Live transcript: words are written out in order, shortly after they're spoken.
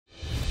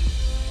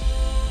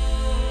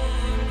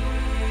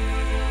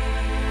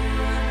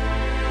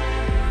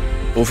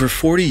Over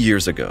 40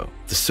 years ago,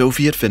 the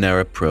Soviet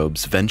Venera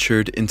probes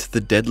ventured into the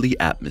deadly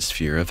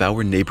atmosphere of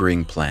our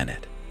neighboring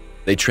planet.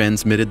 They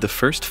transmitted the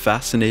first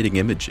fascinating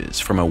images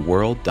from a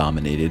world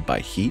dominated by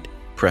heat,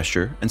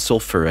 pressure, and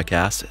sulfuric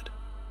acid.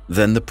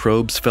 Then the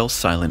probes fell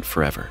silent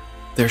forever.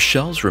 Their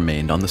shells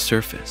remained on the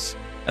surface,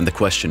 and the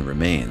question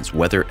remains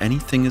whether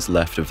anything is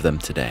left of them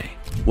today.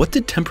 What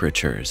did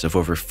temperatures of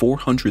over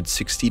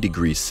 460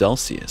 degrees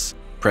Celsius,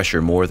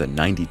 pressure more than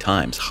 90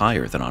 times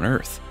higher than on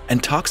Earth,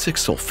 and toxic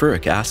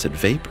sulfuric acid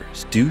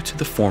vapors do to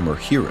the former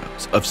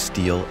heroes of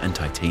steel and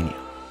titanium?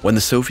 When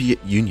the Soviet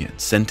Union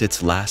sent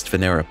its last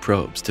Venera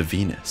probes to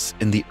Venus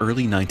in the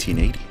early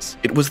 1980s,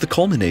 it was the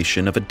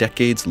culmination of a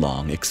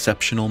decades-long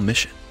exceptional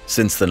mission.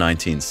 Since the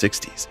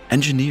 1960s,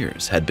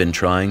 engineers had been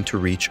trying to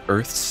reach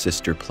Earth's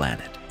sister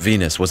planet.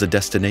 Venus was a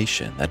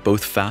destination that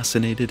both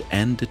fascinated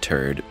and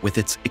deterred with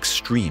its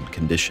extreme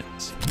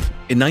conditions.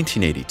 In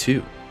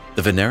 1982,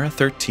 the Venera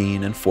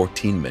 13 and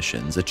 14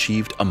 missions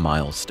achieved a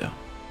milestone.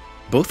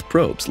 Both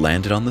probes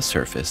landed on the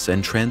surface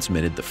and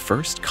transmitted the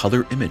first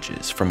color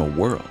images from a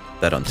world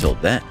that until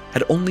then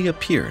had only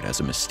appeared as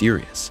a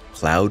mysterious,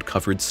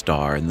 cloud-covered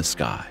star in the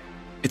sky.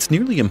 It's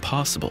nearly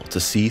impossible to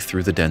see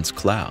through the dense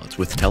clouds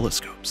with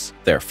telescopes.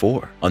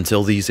 Therefore,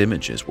 until these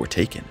images were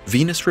taken,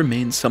 Venus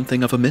remains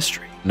something of a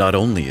mystery. Not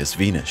only is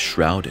Venus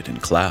shrouded in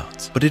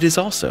clouds, but it is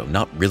also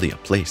not really a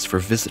place for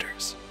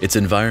visitors. Its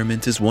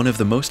environment is one of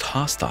the most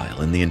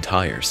hostile in the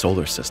entire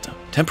solar system.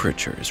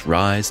 Temperatures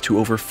rise to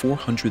over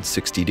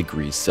 460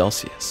 degrees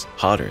Celsius,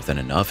 hotter than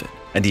an oven,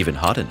 and even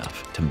hot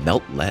enough to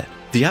melt lead.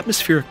 The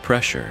atmospheric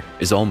pressure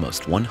is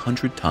almost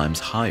 100 times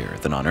higher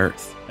than on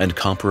Earth and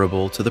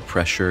comparable to the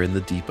pressure in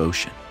the deep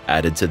ocean.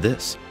 Added to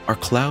this are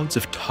clouds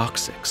of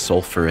toxic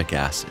sulfuric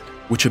acid,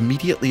 which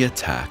immediately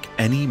attack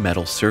any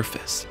metal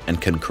surface and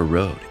can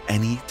corrode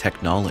any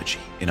technology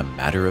in a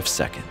matter of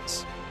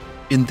seconds.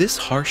 In this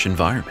harsh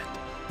environment,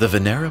 the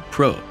Venera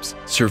probes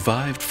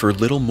survived for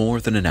little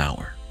more than an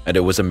hour, and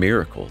it was a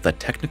miracle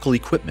that technical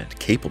equipment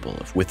capable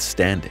of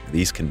withstanding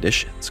these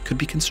conditions could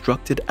be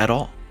constructed at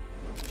all.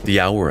 The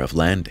hour of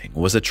landing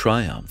was a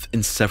triumph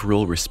in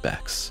several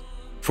respects.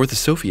 For the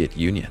Soviet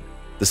Union,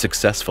 the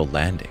successful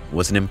landing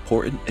was an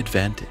important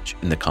advantage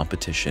in the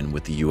competition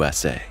with the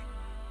USA.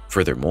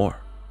 Furthermore,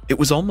 it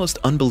was almost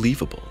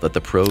unbelievable that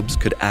the probes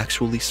could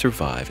actually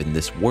survive in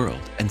this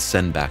world and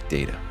send back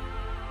data.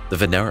 The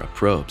Venera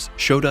probes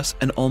showed us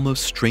an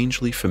almost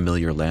strangely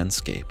familiar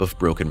landscape of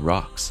broken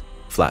rocks,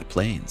 flat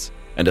plains,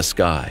 and a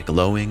sky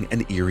glowing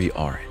an eerie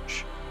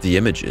orange. The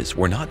images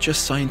were not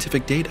just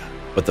scientific data,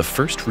 but the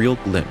first real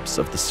glimpse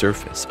of the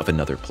surface of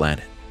another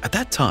planet. At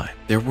that time,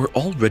 there were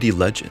already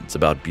legends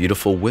about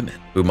beautiful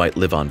women who might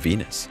live on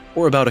Venus,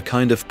 or about a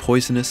kind of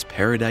poisonous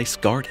paradise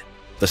garden.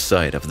 The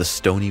sight of the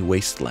stony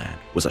wasteland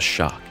was a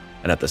shock,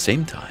 and at the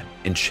same time,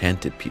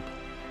 enchanted people.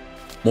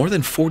 More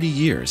than 40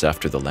 years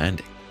after the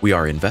landing, we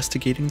are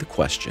investigating the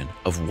question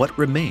of what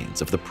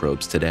remains of the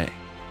probes today.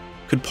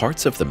 Could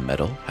parts of the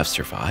metal have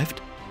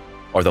survived?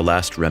 Are the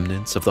last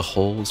remnants of the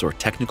hulls or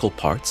technical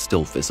parts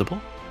still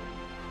visible?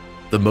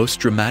 The most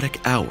dramatic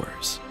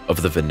hours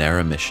of the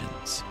Venera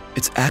missions.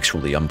 It's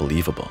actually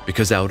unbelievable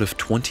because out of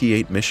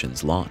 28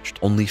 missions launched,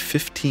 only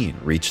 15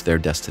 reached their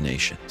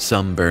destination.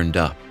 Some burned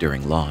up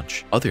during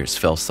launch, others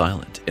fell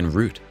silent en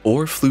route,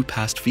 or flew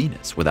past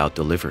Venus without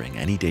delivering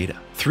any data.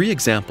 3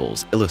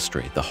 examples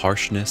illustrate the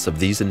harshness of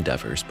these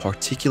endeavors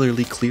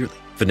particularly clearly.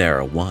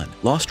 Venera 1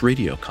 lost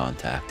radio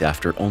contact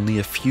after only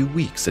a few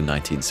weeks in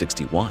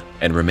 1961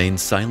 and remained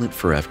silent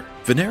forever.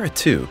 Venera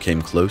 2 came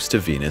close to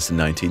Venus in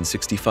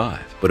 1965,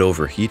 but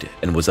overheated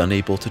and was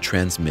unable to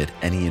transmit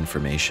any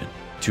information.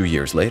 2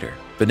 years later,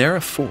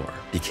 Venera 4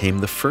 became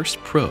the first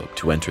probe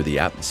to enter the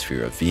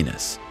atmosphere of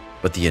Venus,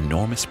 but the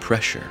enormous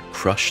pressure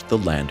crushed the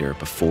lander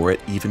before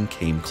it even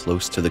came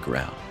close to the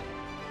ground.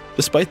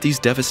 Despite these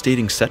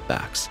devastating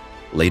setbacks,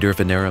 later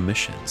Venera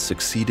missions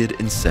succeeded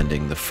in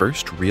sending the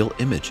first real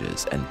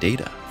images and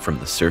data from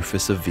the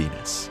surface of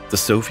Venus. The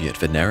Soviet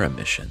Venera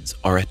missions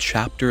are a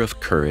chapter of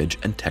courage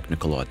and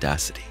technical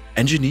audacity.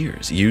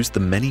 Engineers used the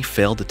many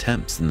failed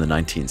attempts in the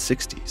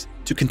 1960s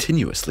to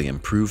continuously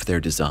improve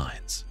their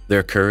designs.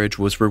 Their courage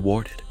was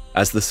rewarded,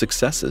 as the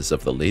successes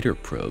of the later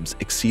probes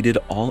exceeded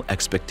all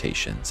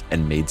expectations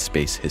and made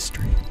space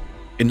history.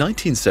 In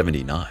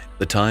 1979,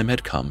 the time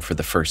had come for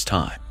the first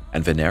time,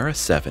 and Venera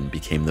 7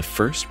 became the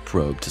first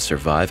probe to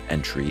survive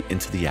entry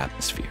into the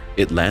atmosphere.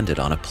 It landed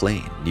on a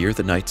plane near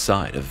the night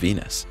side of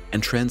Venus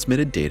and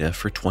transmitted data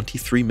for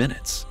 23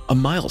 minutes, a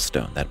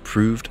milestone that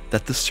proved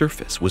that the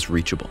surface was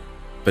reachable.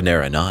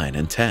 Venera 9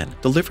 and 10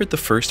 delivered the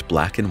first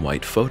black and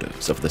white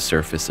photos of the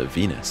surface of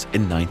Venus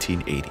in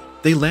 1980.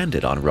 They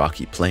landed on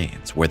rocky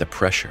plains where the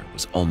pressure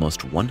was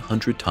almost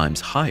 100 times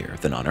higher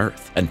than on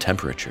Earth, and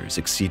temperatures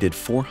exceeded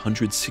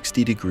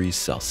 460 degrees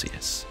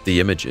Celsius. The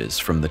images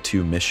from the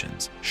 2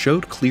 missions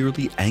showed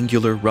clearly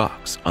angular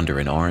rocks under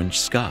an orange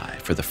sky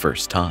for the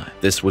first time.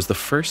 This was the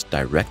first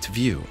direct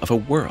view of a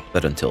world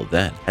that until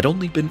then had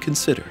only been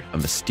considered a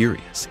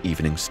mysterious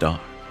evening star.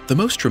 The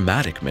most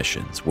dramatic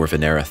missions were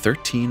Venera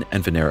 13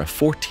 and Venera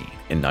 14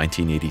 in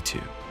 1982.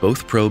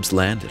 Both probes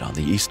landed on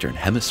the eastern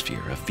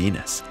hemisphere of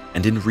Venus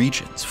and in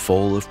regions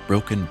full of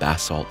broken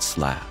basalt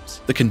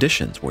slabs. The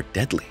conditions were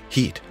deadly: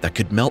 heat that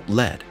could melt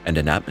lead and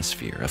an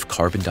atmosphere of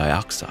carbon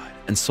dioxide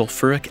and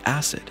sulfuric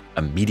acid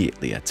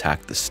immediately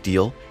attacked the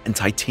steel and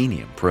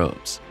titanium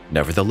probes.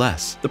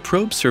 Nevertheless, the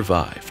probe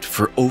survived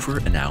for over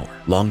an hour,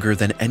 longer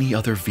than any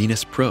other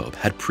Venus probe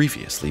had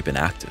previously been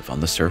active on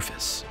the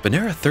surface.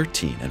 Venera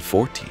 13 and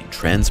 14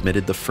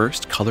 transmitted the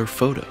first color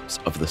photos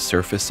of the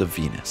surface of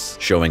Venus,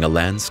 showing a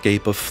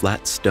landscape of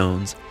flat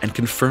stones and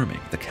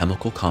confirming the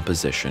chemical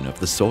composition of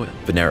the soil.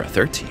 Venera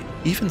 13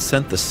 even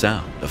sent the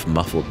sound of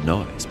muffled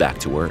noise back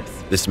to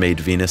Earth. This made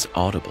Venus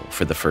audible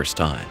for the first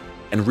time,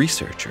 and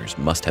researchers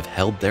must have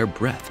held their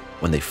breath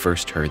when they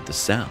first heard the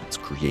sounds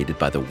created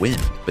by the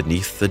wind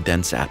beneath the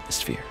dense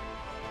atmosphere.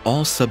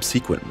 All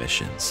subsequent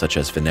missions, such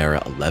as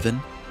Venera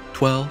 11,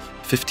 12,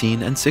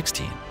 15, and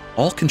 16,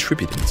 all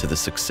contributed to the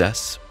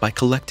success by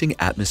collecting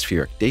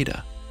atmospheric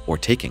data or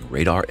taking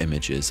radar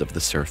images of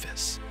the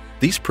surface.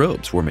 These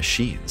probes were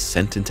machines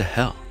sent into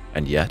hell,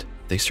 and yet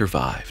they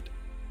survived.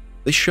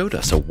 They showed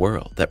us a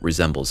world that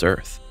resembles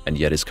Earth, and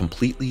yet is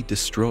completely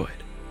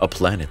destroyed, a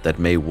planet that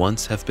may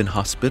once have been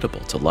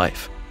hospitable to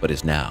life, but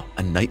is now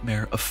a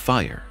nightmare of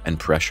fire and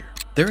pressure.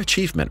 Their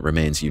achievement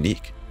remains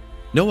unique.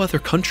 No other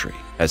country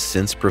has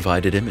since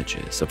provided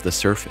images of the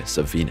surface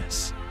of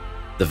Venus.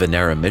 The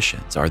Venera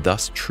missions are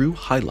thus true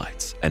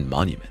highlights and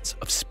monuments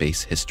of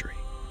space history.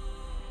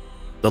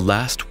 The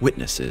last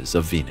witnesses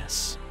of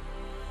Venus.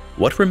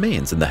 What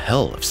remains in the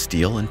hell of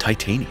steel and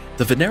titanium?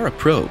 The Venera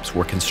probes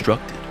were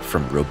constructed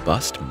from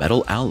robust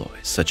metal alloys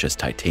such as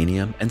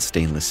titanium and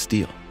stainless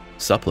steel,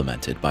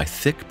 supplemented by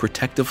thick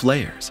protective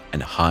layers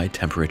and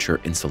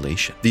high-temperature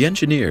insulation. The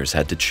engineers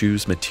had to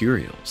choose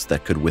materials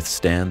that could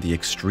withstand the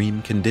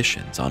extreme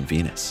conditions on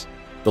Venus.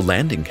 The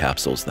landing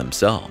capsules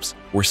themselves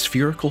were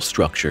spherical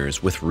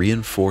structures with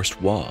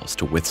reinforced walls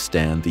to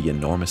withstand the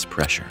enormous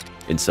pressure.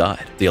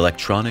 Inside, the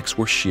electronics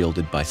were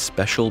shielded by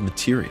special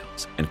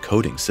materials and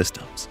coating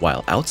systems,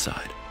 while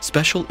outside,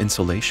 special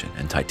insulation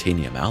and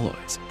titanium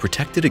alloys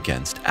protected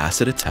against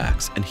acid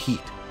attacks and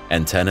heat.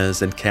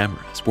 Antennas and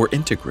cameras were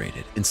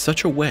integrated in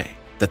such a way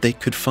that they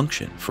could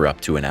function for up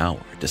to an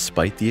hour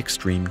despite the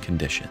extreme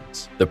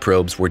conditions. The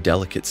probes were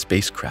delicate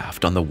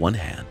spacecraft on the one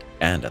hand,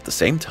 and at the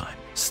same time,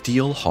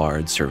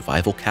 steel-hard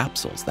survival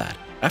capsules that,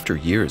 after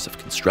years of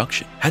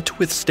construction, had to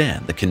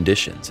withstand the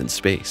conditions in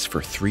space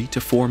for 3 to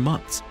 4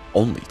 months,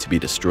 only to be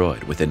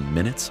destroyed within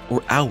minutes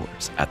or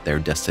hours at their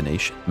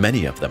destination.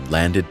 Many of them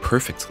landed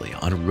perfectly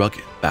on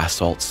rugged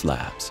basalt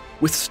slabs,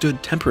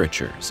 withstood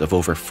temperatures of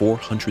over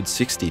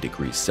 460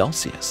 degrees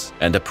Celsius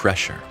and a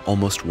pressure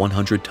almost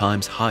 100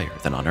 times higher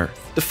than on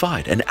Earth,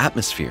 defied an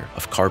atmosphere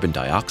of carbon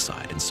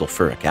dioxide and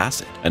sulfuric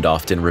acid, and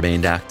often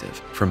remained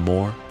active for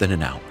more than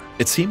an hour.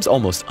 It seems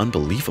almost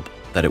unbelievable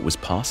that it was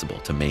possible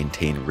to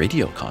maintain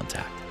radio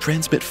contact,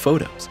 transmit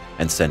photos,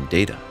 and send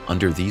data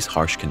under these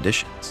harsh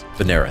conditions.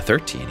 Venera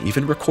 13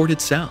 even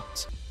recorded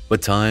sounds,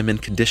 but time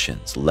and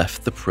conditions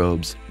left the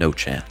probes no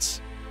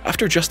chance.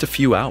 After just a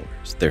few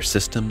hours, their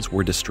systems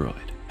were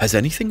destroyed. Has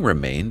anything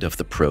remained of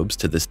the probes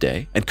to this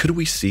day, and could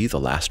we see the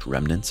last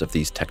remnants of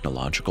these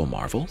technological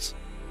marvels?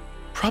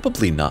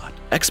 Probably not.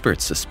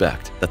 Experts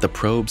suspect that the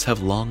probes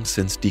have long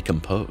since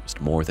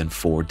decomposed more than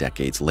 4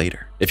 decades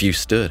later. If you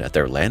stood at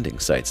their landing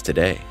sites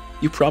today,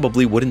 you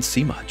probably wouldn't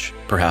see much.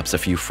 Perhaps a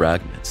few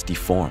fragments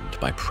deformed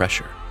by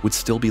pressure would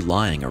still be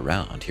lying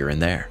around here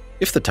and there.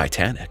 If the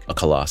Titanic, a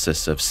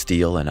colossus of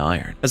steel and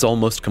iron, has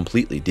almost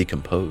completely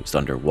decomposed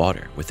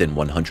underwater within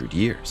 100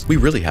 years, we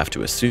really have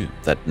to assume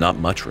that not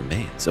much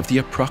remains of the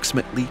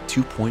approximately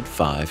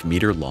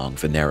 2.5-meter-long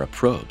Venera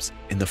probes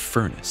in the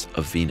furnace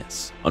of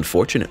Venus.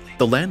 Unfortunately,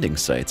 the landing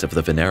sites of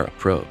the Venera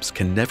probes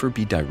can never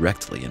be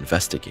directly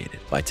investigated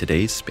by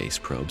today's space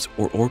probes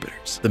or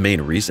orbiters. The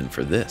main reason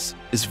for this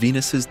is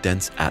Venus's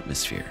dense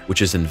atmosphere,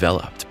 which is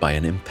enveloped by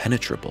an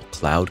impenetrable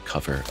cloud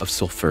cover of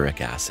sulfuric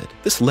acid.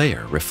 This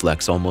layer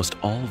reflects almost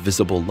all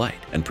visible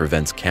light and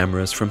prevents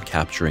cameras from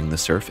capturing the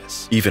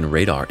surface. Even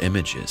radar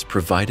images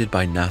provided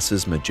by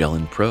NASA's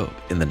Magellan probe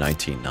in the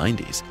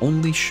 1990s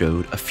only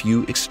showed a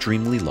few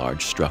extremely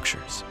large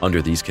structures.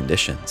 Under these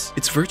conditions,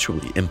 it's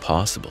virtually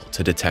impossible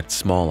to detect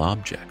small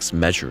objects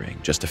measuring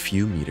just a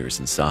few meters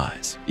in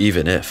size.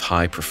 Even if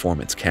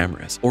high-performance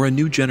cameras or a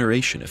new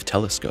generation of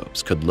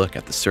telescopes could look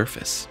at the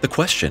surface, the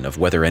question of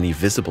whether any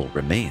visible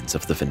remains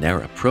of the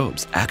Venera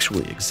probes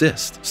actually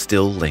exist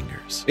still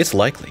lingers. It's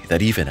likely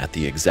that even at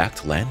the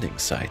exact landing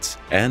sites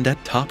and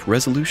at top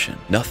resolution,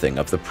 nothing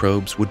of the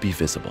probes would be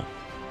visible.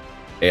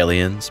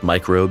 Aliens,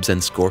 microbes,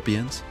 and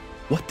scorpions?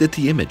 What did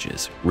the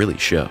images really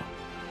show?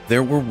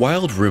 There were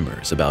wild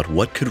rumors about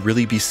what could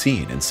really be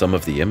seen in some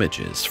of the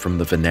images from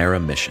the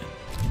Venera mission.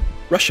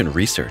 Russian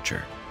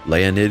researcher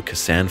Leonid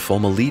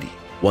Kazan-Fomalidi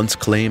once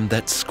claimed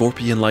that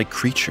scorpion-like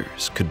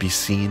creatures could be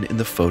seen in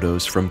the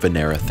photos from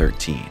Venera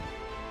 13.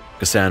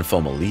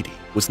 Kazan-Fomalidi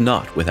was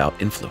not without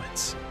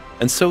influence,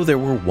 and so there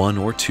were 1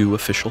 or 2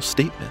 official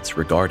statements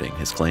regarding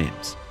his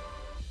claims.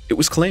 It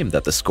was claimed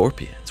that the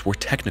scorpions were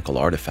technical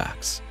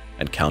artifacts,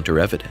 and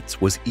counter-evidence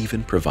was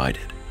even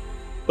provided.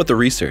 But the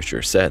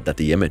researcher said that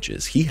the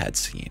images he had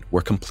seen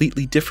were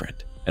completely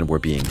different and were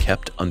being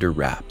kept under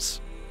wraps.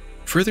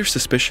 Further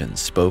suspicions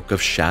spoke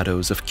of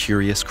shadows of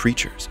curious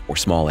creatures or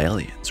small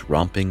aliens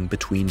romping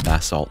between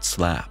basalt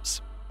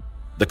slabs.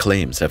 The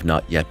claims have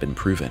not yet been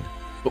proven,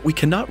 but we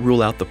cannot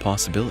rule out the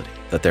possibility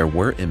that there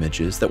were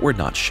images that were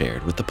not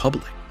shared with the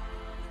public.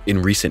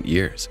 In recent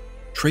years,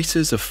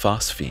 traces of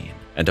phosphine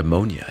and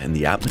ammonia in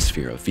the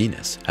atmosphere of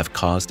Venus have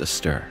caused a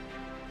stir.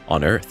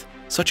 On Earth,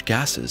 such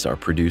gases are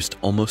produced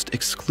almost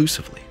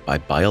exclusively by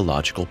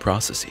biological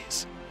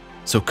processes.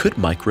 So could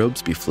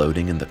microbes be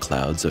floating in the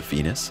clouds of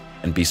Venus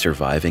and be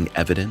surviving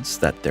evidence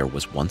that there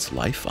was once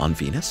life on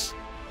Venus?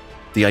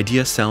 The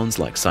idea sounds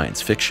like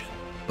science fiction,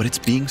 but it's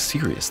being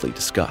seriously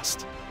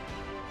discussed.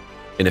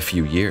 In a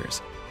few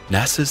years,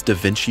 NASA's Da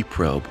Vinci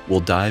probe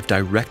will dive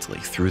directly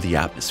through the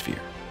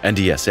atmosphere, and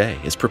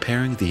ESA is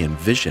preparing the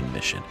Envision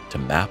mission to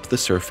map the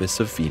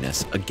surface of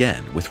Venus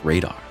again with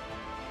radar.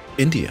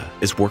 India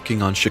is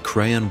working on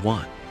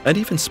Chakrayan-1, and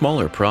even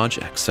smaller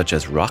projects such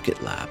as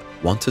Rocket Lab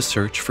want to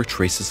search for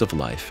traces of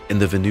life in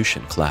the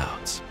Venusian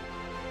clouds.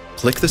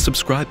 Click the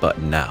subscribe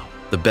button now.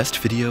 The best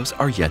videos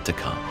are yet to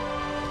come.